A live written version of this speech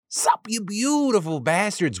you beautiful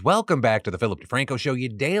bastards? Welcome back to the Philip DeFranco Show, your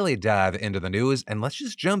daily dive into the news, and let's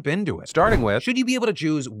just jump into it. Starting with, should you be able to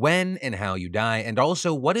choose when and how you die, and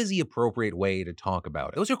also, what is the appropriate way to talk about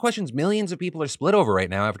it? Those are questions millions of people are split over right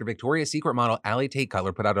now after Victoria's Secret model Tate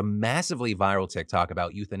Cutler put out a massively viral TikTok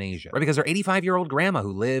about euthanasia, right? Because her 85-year-old grandma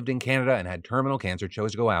who lived in Canada and had terminal cancer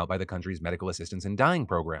chose to go out by the country's medical assistance in dying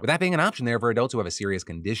program, with that being an option there for adults who have a serious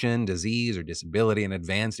condition, disease, or disability, an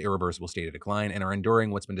advanced irreversible state of decline, and are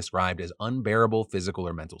enduring what's been described as unbearable physical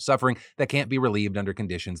or mental suffering that can't be relieved under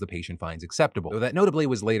conditions the patient finds acceptable, though that notably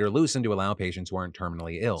was later loosened to allow patients who aren't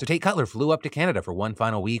terminally ill. So Tate Cutler flew up to Canada for one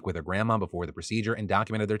final week with her grandma before the procedure and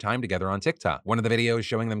documented their time together on TikTok. One of the videos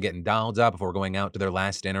showing them getting dolled up before going out to their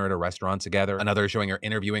last dinner at a restaurant together. Another showing her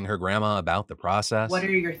interviewing her grandma about the process. What are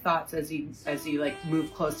your thoughts as you like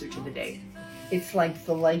move closer to the date? It's like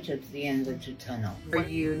the light at the end of the tunnel. Are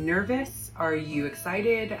you nervous? Are you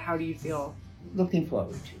excited? How do you feel? Looking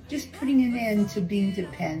forward to it. Just putting an end to being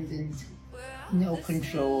dependent, no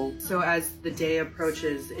control. So as the day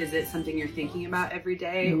approaches, is it something you're thinking about every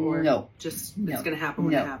day, or no, just it's going to happen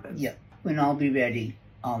when it happens? Yeah, when I'll be ready,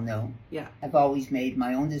 I'll know. Yeah. I've always made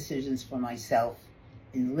my own decisions for myself.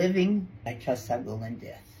 In living, I trust I will in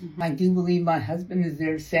death. I do believe my husband is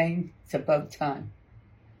there saying it's about time.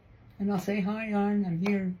 And I'll say, hi, hon, I'm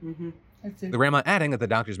here. That's it. The grandma adding that the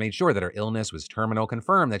doctors made sure that her illness was terminal,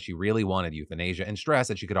 confirmed that she really wanted euthanasia, and stressed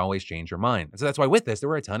that she could always change her mind. And so that's why with this, there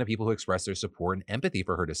were a ton of people who expressed their support and empathy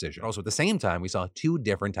for her decision. Also, at the same time, we saw two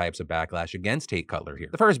different types of backlash against Tate Cutler here.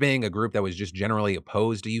 The first being a group that was just generally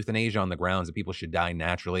opposed to euthanasia on the grounds that people should die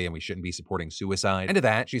naturally and we shouldn't be supporting suicide. And to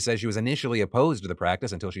that, she says she was initially opposed to the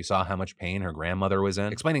practice until she saw how much pain her grandmother was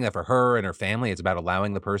in, explaining that for her and her family, it's about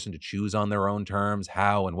allowing the person to choose on their own terms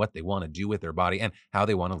how and what they want to do with their body and how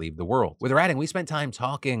they want to leave the world. With her adding, we spent time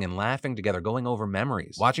talking and laughing together, going over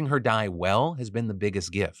memories. Watching her die well has been the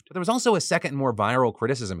biggest gift. But there was also a second, more viral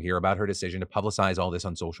criticism here about her decision to publicize all this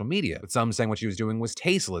on social media, with some saying what she was doing was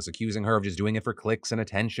tasteless, accusing her of just doing it for clicks and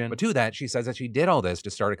attention. But to that, she says that she did all this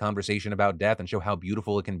to start a conversation about death and show how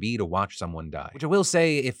beautiful it can be to watch someone die. Which I will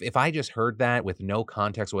say, if I just heard that with no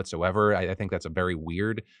context whatsoever, I think that's a very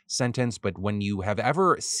weird sentence. But when you have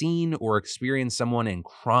ever seen or experienced someone in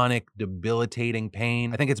chronic, debilitating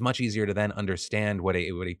pain, I think it's much easier to then understand what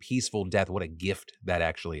a peaceful death, what a gift that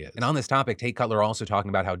actually is. And on this topic, Tate Cutler also talking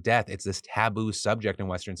about how death, it's this taboo subject in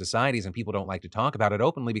Western societies and people don't like to talk about it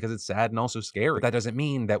openly because it's sad and also scary. But that doesn't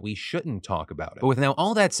mean that we shouldn't talk about it. But with now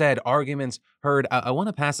all that said, arguments heard, I want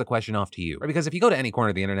to pass the question off to you, right? Because if you go to any corner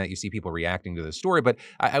of the internet, you see people reacting to this story, but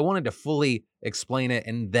I wanted to fully explain it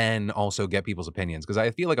and then also get people's opinions, because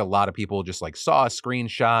I feel like a lot of people just like saw a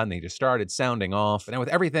screenshot and they just started sounding off. But now with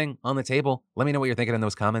everything on the table, let me know what you're thinking in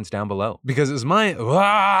those comments down below, because it's my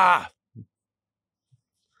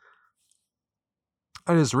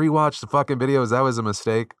I just rewatched the fucking videos. That was a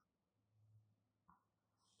mistake.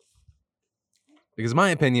 Because my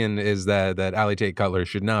opinion is that Tate Cutler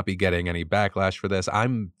should not be getting any backlash for this.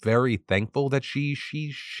 I'm very thankful that she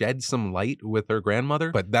shed some light with her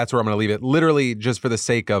grandmother, but that's where I'm going to leave it. Literally just for the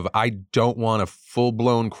sake of, I don't want a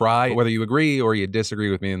full-blown cry. But whether you agree or you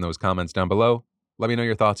disagree with me in those comments down below, let me know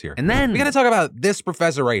your thoughts here. And then we got to talk about this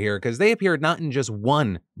professor right here, because they appeared not in just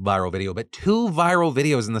one viral video, but two viral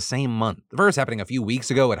videos in the same month. The first happening a few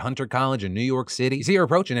weeks ago at Hunter College in New York City. You see her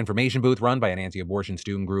approach an information booth run by an anti-abortion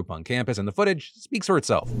student group on campus, and the footage speaks for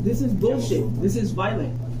itself. This is bullshit. This is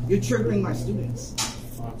violent. You're triggering my students.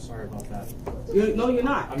 Oh, I'm sorry about that. No, you're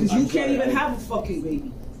not. Because you can't even have a fucking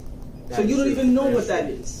baby. So you don't even know what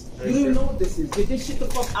that is. You don't even know what this is. Get this shit the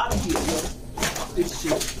fuck out of here, yo. This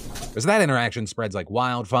shit. So that interaction spreads like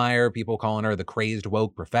wildfire, people calling her the crazed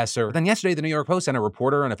woke professor. But then yesterday, the New York Post sent a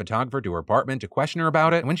reporter and a photographer to her apartment to question her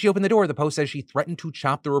about it. And when she opened the door, the Post says she threatened to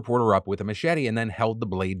chop the reporter up with a machete and then held the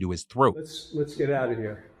blade to his throat. Let's get out of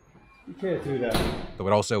here. You can't do that. Though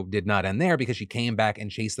it also did not end there, because she came back and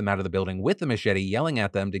chased them out of the building with the machete, yelling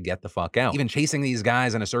at them to get the fuck out, even chasing these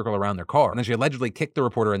guys in a circle around their car. And then she allegedly kicked the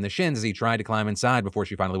reporter in the shins as he tried to climb inside before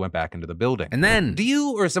she finally went back into the building. And then, do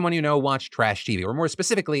you or someone you know watch trash TV, or more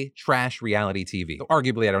specifically, trash reality TV? So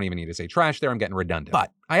arguably, I don't even need to say trash there, I'm getting redundant.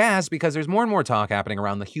 But I ask because there's more and more talk happening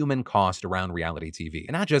around the human cost around reality TV.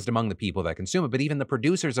 And not just among the people that consume it, but even the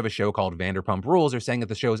producers of a show called Vanderpump Rules are saying that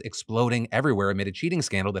the show's exploding everywhere amid a cheating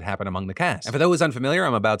scandal that happened among the cast. And for those unfamiliar,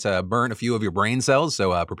 I'm about to burn a few of your brain cells,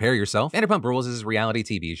 so prepare yourself. Vanderpump Rules is a reality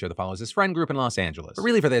TV show that follows this friend group in Los Angeles. But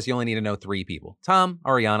really for this, you only need to know three people: Tom,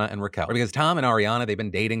 Ariana, and Raquel. Because Tom and Ariana, they've been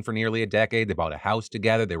dating for nearly a decade. They bought a house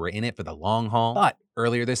together. They were in it for the long haul. But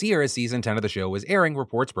Earlier this year, as season 10 of the show was airing,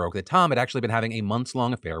 reports broke that Tom had actually been having a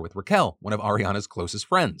months-long affair with Raquel, one of Ariana's closest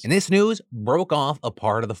friends. And this news broke off a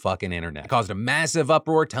part of the fucking internet. It caused a massive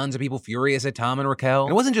uproar, tons of people furious at Tom and Raquel.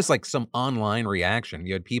 And it wasn't just like some online reaction.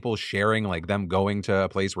 You had people sharing like them going to a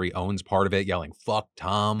place where he owns part of it, yelling, "Fuck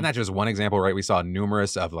Tom." And that's just one example, right? We saw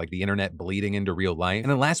numerous of like the internet bleeding into real life.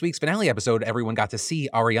 And in last week's finale episode, everyone got to see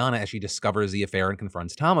Ariana as she discovers the affair and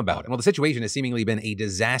confronts Tom about it. And while the situation has seemingly been a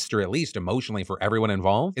disaster, at least emotionally for everyone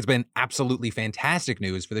involved, it's been absolutely fantastic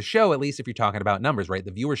news for the show, at least if you're talking about numbers, right?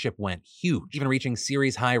 The viewership went huge, even reaching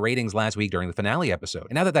series high ratings last week during the finale episode.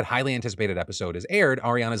 And now that that highly anticipated episode is aired,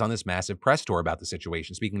 Ariana's on this massive press tour about the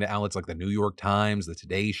situation, speaking to outlets like the New York Times, the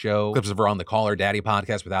Today Show, clips of her on the Call Her Daddy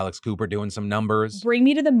podcast with Alex Cooper doing some numbers. Bring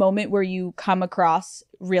me to the moment where you come across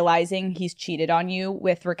realizing he's cheated on you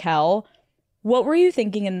with Raquel. What were you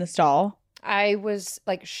thinking in the stall? I was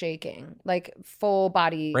like shaking, like full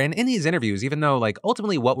body. And in these interviews, even though like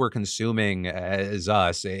ultimately what we're consuming as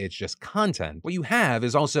us, it's just content, what you have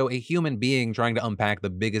is also a human being trying to unpack the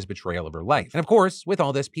biggest betrayal of her life. And of course, with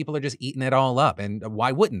all this, people are just eating it all up. And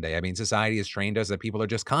why wouldn't they? I mean, society has trained us that people are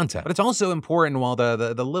just content. But it's also important while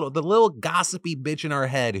the little gossipy bitch in our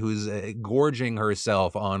head who's gorging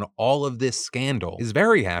herself on all of this scandal is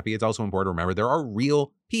very happy, it's also important to remember there are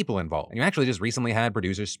real people involved. And you actually just recently had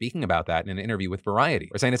producers speaking about that in an interview with Variety.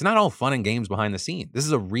 They're saying it's not all fun and games behind the scenes. This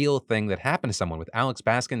is a real thing that happened to someone, with Alex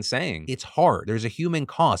Baskin saying it's hard. There's a human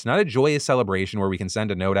cost, not a joyous celebration where we can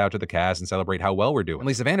send a note out to the cast and celebrate how well we're doing. And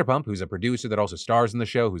Lisa Vanderpump, who's a producer that also stars in the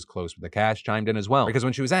show, who's close with the cast, chimed in as well. Because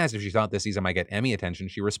when she was asked if she thought this season might get Emmy attention,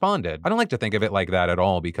 she responded, "I don't like to think of it like that at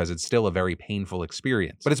all because it's still a very painful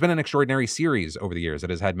experience. But it's been an extraordinary series over the years. It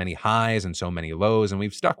has had many highs and so many lows, and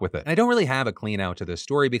we've stuck with it." And I don't really have a clean out to this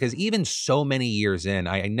story because even so many years in,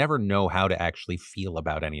 I never know how to actually feel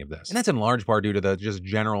about any of this. And that's in large part due to the just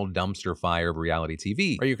general dumpster fire of reality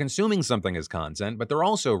TV, where you're consuming something as content, but they're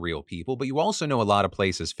also real people, but you also know a lot of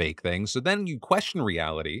places fake things. So then you question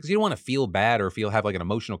reality because you don't want to feel bad or have like an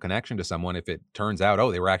emotional connection to someone if it turns out,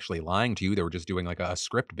 oh, they were actually lying to you. They were just doing like a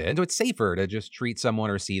script bit. And so it's safer to just treat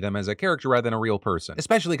someone or see them as a character rather than a real person,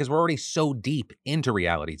 especially because we're already so deep into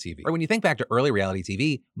reality TV. Right? When you think back to early reality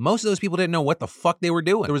TV, most of those people didn't know what the fuck they were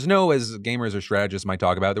doing. There was no, as gamers or strategists might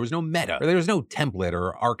talk about, there was no meta, or there was no template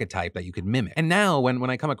or archetype that you could mimic. And now when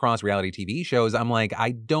I come across reality TV shows, I'm like,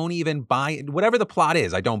 I don't even buy it. Whatever the plot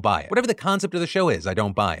is, I don't buy it. Whatever the concept of the show is, I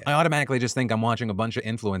don't buy it. I automatically just think I'm watching a bunch of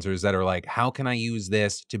influencers that are like, how can I use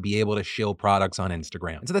this to be able to shill products on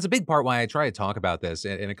Instagram? And so that's a big part why I try to talk about this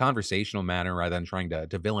in a conversational manner rather than trying to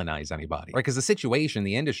villainize anybody, right? Because the situation,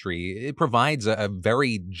 the industry, it provides a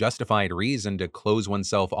very justified reason to close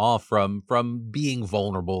oneself off from being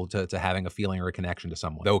vulnerable to having a feeling or a connection to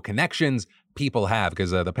someone. Though connections people have, because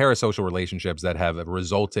the parasocial relationships that have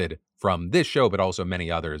resulted from this show, but also many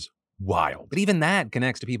others, wild. But even that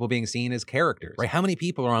connects to people being seen as characters, right? How many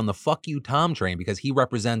people are on the fuck you Tom train because he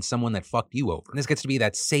represents someone that fucked you over? And this gets to be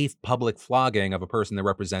that safe public flogging of a person that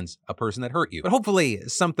represents a person that hurt you. But hopefully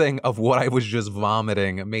something of what I was just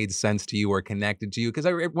vomiting made sense to you or connected to you,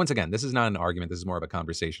 because once again, this is not an argument. This is more of a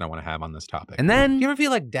conversation I want to have on this topic. And then, you ever feel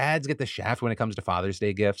like dads get the shaft when it comes to Father's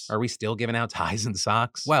Day gifts? Are we still giving out ties and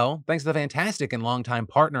socks? Well, thanks to the fantastic and longtime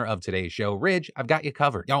partner of today's show, Ridge, I've got you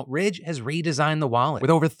covered. Y'all, Ridge has redesigned the wallet. With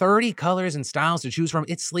over 30 colors and styles to choose from,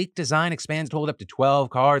 its sleek design expands to hold up to 12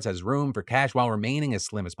 cards, has room for cash while remaining as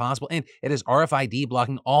slim as possible, and it is RFID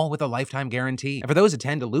blocking, all with a lifetime guarantee. And for those that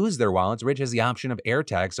tend to lose their wallets, Ridge has the option of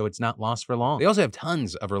AirTag, so it's not lost for long. They also have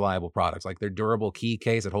tons of reliable products, like their durable key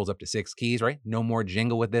case that holds up to 6 keys, right? No more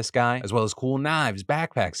jingle with this guy, as well as cool knives,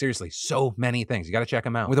 backpacks, seriously, so many things. You gotta check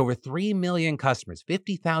them out. With over 3 million customers,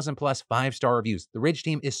 50,000 plus 5-star reviews, the Ridge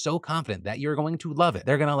team is so confident that you're going to love it.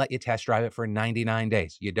 They're gonna let you test drive it for 99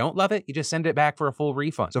 days. You don't love it, you just send it back for a full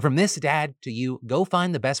refund. So from this dad to you, go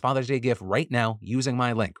find the best Father's Day gift right now using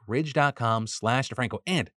my link, ridge.com/DeFranco,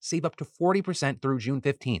 and save up to 40% through June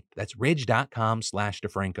 15th. That's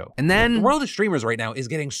ridge.com/DeFranco. And then the world of streamers right now is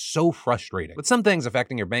getting so frustrating, with some things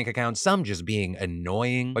affecting your bank account, some just being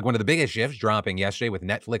annoying. Like one of the biggest shifts dropping yesterday with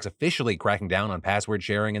Netflix officially cracking down on password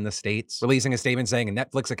sharing in the States, releasing a statement saying a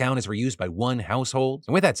Netflix account is for use by one household.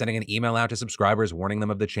 And with that, sending an email out to subscribers warning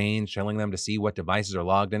them of the change, telling them to see what devices are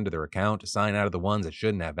logged in. into their account to sign out of the ones that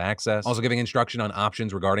shouldn't have access. Also giving instruction on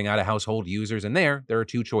options regarding out-of-household users, and there are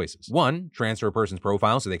two choices. 1, transfer a person's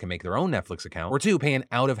profile so they can make their own Netflix account, or 2, pay an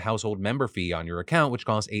out-of-household member fee on your account, which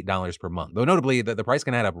costs $8 per month. Though notably, the price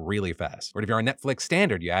can add up really fast. Or if you're on Netflix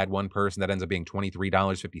Standard, you add one person, that ends up being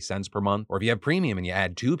 $23.50 per month. Or if you have Premium and you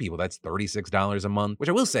add 2 people, that's $36 a month. Which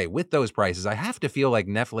I will say, with those prices, I have to feel like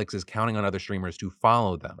Netflix is counting on other streamers to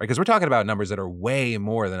follow them, right? Because we're talking about numbers that are way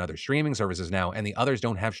more than other streaming services now, and the others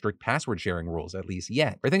don't have strict password sharing rules, at least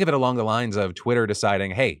yet. Or think of it along the lines of Twitter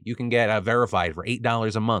deciding, hey, you can get verified for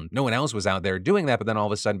 $8 a month. No one else was out there doing that, but then all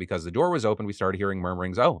of a sudden, because the door was open, we started hearing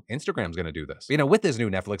murmurings, oh, Instagram's gonna do this. But, with this new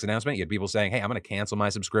Netflix announcement, you had people saying, hey, I'm gonna cancel my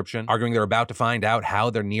subscription, arguing they're about to find out how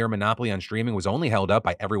their near monopoly on streaming was only held up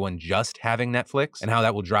by everyone just having Netflix, and how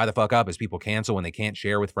that will dry the fuck up as people cancel when they can't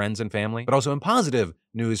share with friends and family. But also in positive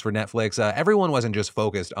news for Netflix, everyone wasn't just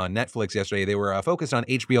focused on Netflix yesterday, they were focused on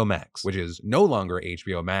HBO Max, which is no longer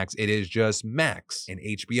HBO Max, it is just Max, an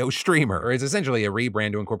HBO streamer, or it's essentially a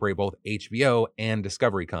rebrand to incorporate both HBO and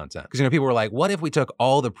Discovery content. Because people were like, what if we took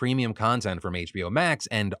all the premium content from HBO Max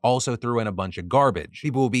and also threw in a bunch of garbage?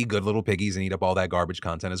 People will be good little piggies and eat up all that garbage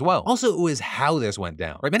content as well. Also, it was how this went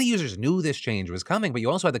down, right? Many users knew this change was coming, but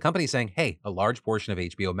you also had the company saying, hey, a large portion of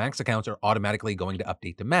HBO Max accounts are automatically going to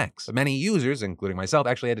update to Max. But many users, including myself,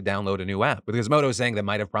 actually had to download a new app. With Gizmodo saying that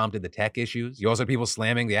might have prompted the tech issues. You also had people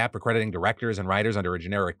slamming the app for crediting directors and writers under a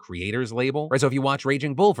generic creators label, right? So if you watch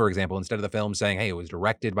Raging Bull, for example, instead of the film saying, hey, it was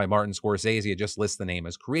directed by Martin Scorsese, it just lists the name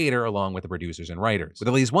as creator along with the producers and writers. With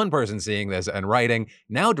at least one person seeing this and writing,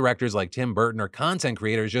 now directors like Tim Burton are content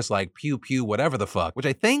creators just like pew pew whatever the fuck, which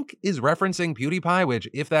I think is referencing PewDiePie, which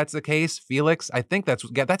if that's the case, Felix, I think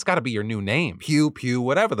that's gotta be your new name. Pew pew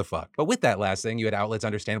whatever the fuck. But with that last thing, you had outlets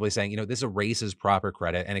understandably saying, this erases proper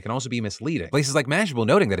credit and it can also be misleading. Places like Mashable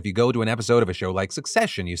noting that if you go to an episode of a show like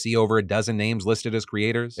Succession, you see over a dozen names listed as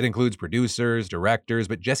creators. It includes producers, directors,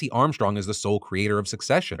 but Jesse Armstrong is the sole creator of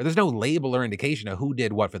Succession. There's no label or indication of who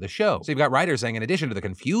did what for the show. So you've got writers saying, in addition to the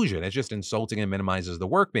confusion, it's just insulting and minimizes the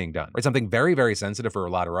work being done. Right? Something very, very sensitive for a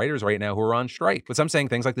lot of writers right now who are on strike. With some saying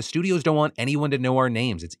things like, the studios don't want anyone to know our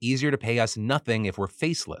names. It's easier to pay us nothing if we're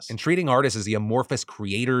faceless. And treating artists as the amorphous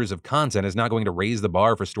creators of content is not going to raise the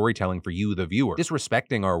bar for storytelling for you, the viewer.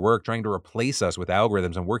 Disrespecting our work, trying to replace us with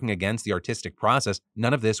algorithms and working against the artistic process,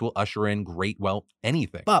 none of this will usher in great,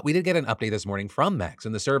 anything. But we did get an update this morning from Max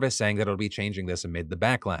and the service saying that it'll be changing this amid the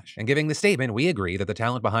backlash. And giving the statement, we agree that the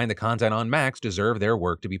talent behind the content on Max deserve their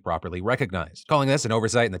work to be properly recognized. Calling this an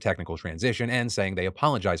oversight in the technical transition and saying they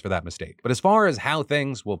apologize for that mistake. But as far as how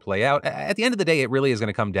things will play out, at the end of the day, it really is going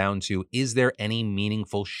to come down to, is there any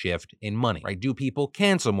meaningful shift in money, right? Do people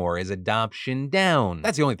cancel more? Is adoption down?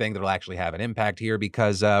 That's the only thing that'll actually have an impact here,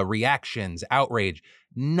 because reactions, outrage,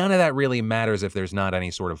 none of that really matters if there's not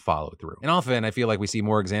any sort of follow through. And often I feel like we see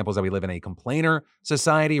more examples that we live in a complainer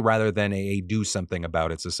society rather than a do something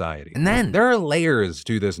about it society. And then there are layers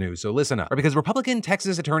to this news, so listen up. Because Republican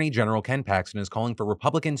Texas Attorney General Ken Paxton is calling for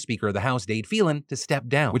Republican Speaker of the House Tate to step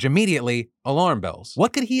down, which immediately alarm bells.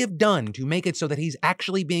 What could he have done to make it so that he's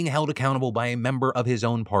actually being held accountable by a member of his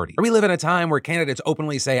own party? Or we live in a time where candidates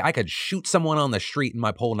openly say, I could shoot someone on the street and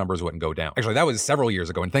my poll numbers wouldn't go down. Actually, that was several years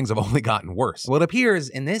ago and things have only gotten worse. Well, it appears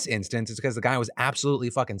in this instance, it's because the guy was absolutely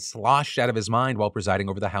fucking sloshed out of his mind while presiding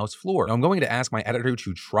over the House floor. Now, I'm going to ask my editor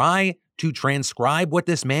to try to transcribe what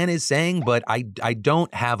this man is saying, but I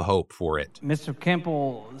don't have hope for it. Mr.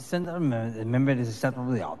 Campbell sent an amendment. The amendment is acceptable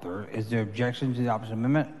to the author. Is there objection to the opposite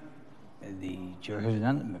amendment? The chair has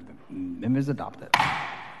none. The amendment is adopted.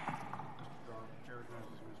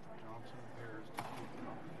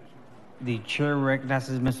 The chair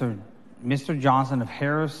recognizes Mr. Johnson of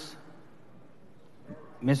Harris.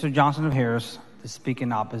 Mr. Johnson of Harris to speak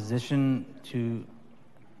in opposition to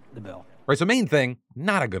the bill. Right, so main thing,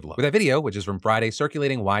 not a good look. With that video, which is from Friday,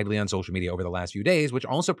 circulating widely on social media over the last few days, which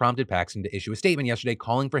also prompted Paxton to issue a statement yesterday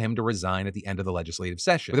calling for him to resign at the end of the legislative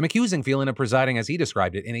session. With him accusing Phelan of presiding, as he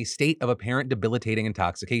described it, in a state of apparent debilitating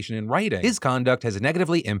intoxication in writing. His conduct has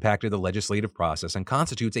negatively impacted the legislative process and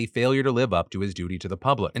constitutes a failure to live up to his duty to the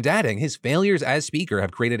public. And adding, his failures as Speaker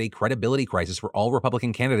have created a credibility crisis for all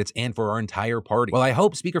Republican candidates and for our entire party. Well, I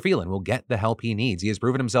hope Speaker Phelan will get the help he needs. He has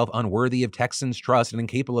proven himself unworthy of Texans' trust and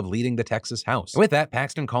incapable of leading the Texas House. And with that, that,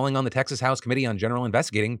 Paxton calling on the Texas House Committee on General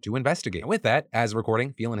Investigating to investigate. And with that, as of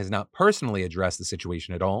recording, Phelan has not personally addressed the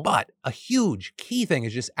situation at all. But a huge key thing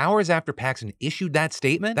is just hours after Paxton issued that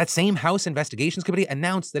statement, that same House Investigations Committee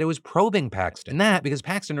announced that it was probing Paxton. And that because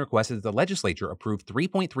Paxton requested that the legislature approve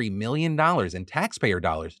 $3.3 million in taxpayer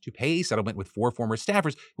dollars to pay a settlement with 4 former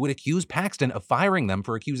staffers who would accuse Paxton of firing them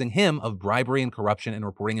for accusing him of bribery and corruption and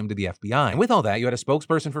reporting him to the FBI. And with all that, you had a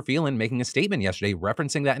spokesperson for Phelan making a statement yesterday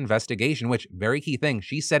referencing that investigation, which, very key thing,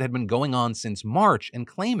 she said had been going on since March, and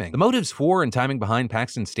claiming the motives for and timing behind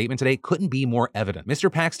Paxton's statement today couldn't be more evident.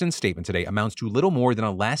 Mr. Paxton's statement today amounts to little more than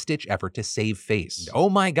a last-ditch effort to save face. And oh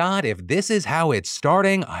my God, if this is how it's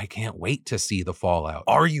starting, I can't wait to see the fallout.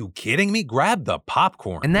 Are you kidding me? Grab the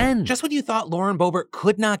popcorn. And then, just when you thought Lauren Boebert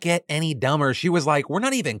could not get any dumber, she was like, we're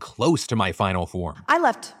not even close to my final form. I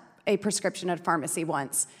left a prescription at a pharmacy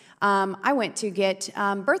once. I went to get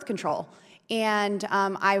birth control. And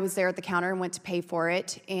I was there at the counter and went to pay for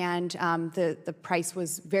it. And the price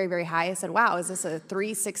was very, very high. I said, wow, is this a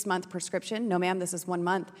 3-6-month prescription? No, ma'am, this is 1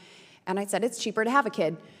 month. And I said, it's cheaper to have a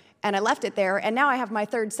kid. And I left it there, and now I have my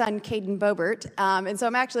 3rd son, Caden Boebert. And so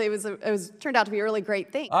I'm actually, it turned out to be a really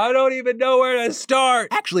great thing. I don't even know where to start.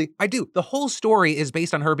 Actually, I do. The whole story is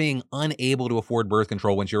based on her being unable to afford birth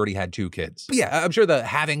control when she already had 2 kids. But yeah, I'm sure the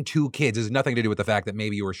having 2 kids has nothing to do with the fact that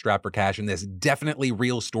maybe you were strapped for cash in this definitely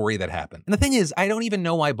real story that happened. And the thing is, I don't even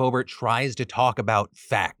know why Boebert tries to talk about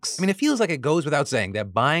facts. I mean, it feels like it goes without saying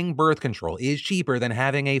that buying birth control is cheaper than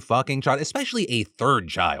having a fucking child, especially a 3rd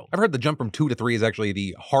child. I've heard the jump from 2 to 3 is actually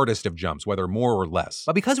the hardest of jumps, whether more or less.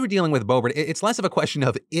 But because we're dealing with Boebert, it's less of a question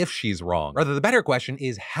of if she's wrong. Rather, the better question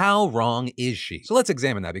is how wrong is she? So let's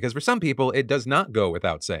examine that, because for some people, it does not go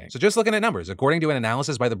without saying. So just looking at numbers, according to an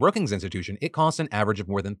analysis by the Brookings Institution, it costs an average of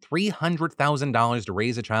more than $300,000 to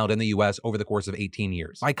raise a child in the US over the course of 18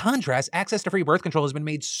 years. By contrast, access to free birth control has been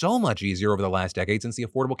made so much easier over the last decade since the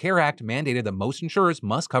Affordable Care Act mandated that most insurers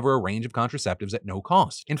must cover a range of contraceptives at no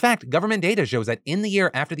cost. In fact, government data shows that in the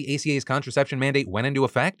year after the ACA's contraception mandate went into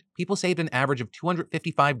effect, people saved an average of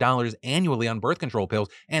 $255 annually on birth control pills,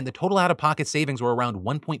 and the total out-of-pocket savings were around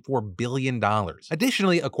 $1.4 billion.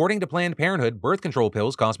 Additionally, according to Planned Parenthood, birth control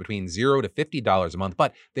pills cost between $0 to $50 a month,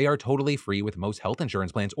 but they are totally free with most health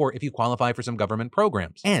insurance plans or if you qualify for some government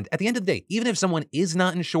programs. And at the end of the day, even if someone is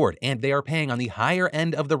not insured and they are paying on the higher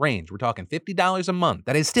end of the range, we're talking $50 a month,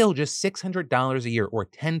 that is still just $600 a year or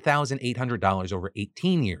 $10,800 over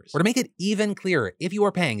 18 years. Or to make it even clearer, if you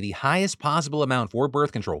are paying the highest possible amount for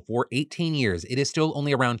birth control for 18 years, it is still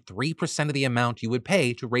only around 3% of the amount you would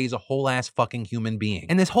pay to raise a whole ass fucking human being.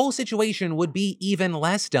 And this whole situation would be even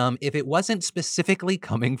less dumb if it wasn't specifically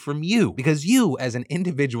coming from you, because you, as an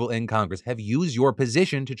individual in Congress, have used your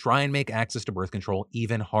position to try and make access to birth control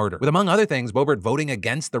even harder. With, among other things, Boebert voting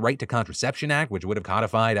against the Right to Contraception Act, which would have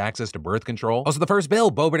codified access to birth control. Also, the first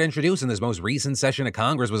bill Boebert introduced in this most recent session of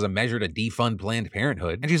Congress was a measure to defund Planned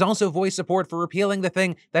Parenthood. And she's also voiced support for repealing the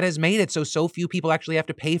thing that has made it so few people actually have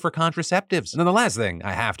to pay for contraceptives. And then the last thing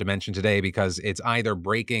I have to mention today, because it's either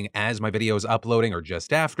breaking as my video is uploading or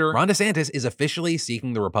just after, Ron DeSantis is officially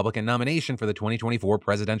seeking the Republican nomination for the 2024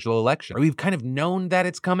 presidential election. We've kind of known that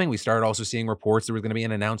it's coming. We started also seeing reports there was going to be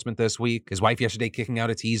an announcement this week. His wife yesterday kicking out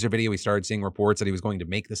a teaser video. We started seeing reports that he was going to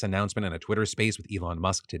make this announcement in a Twitter space with Elon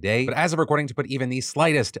Musk today. But as of recording, to put even the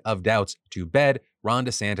slightest of doubts to bed, Ron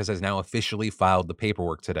DeSantis has now officially filed the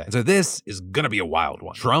paperwork today. So this is gonna be a wild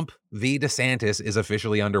one. Trump v. DeSantis is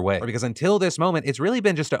officially underway. Because until this moment, it's really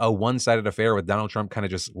been just a one-sided affair with Donald Trump kind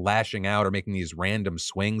of just lashing out or making these random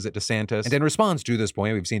swings at DeSantis. And in response to this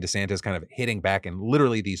point, we've seen DeSantis kind of hitting back in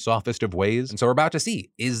literally the softest of ways. And so we're about to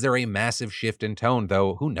see, is there a massive shift in tone,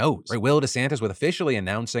 though? Who knows? Right? Will DeSantis, with officially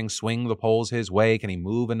announcing swing the polls his way, can he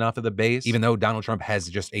move enough of the base? Even though Donald Trump has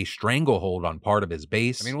just a stranglehold on part of his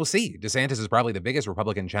base. I mean, we'll see. DeSantis is probably the biggest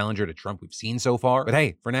Republican challenger to Trump we've seen so far. But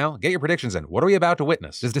hey, for now, get your predictions in. What are we about to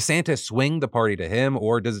witness? Does DeSantis swing the party to him,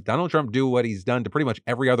 or does Donald Trump do what he's done to pretty much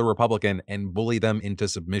every other Republican and bully them into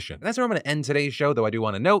submission? And that's where I'm going to end today's show, though I do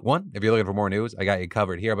want to note, one, if you're looking for more news, I got you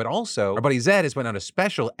covered here. But also, our buddy Zed is putting out a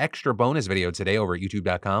special extra bonus video today over at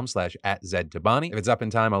youtube.com/@ZedTabani. If it's up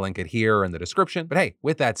in time, I'll link it here in the description. But hey,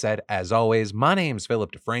 with that said, as always, my name's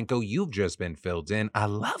Philip DeFranco. You've just been filled in. I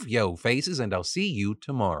love yo faces, and I'll see you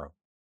tomorrow.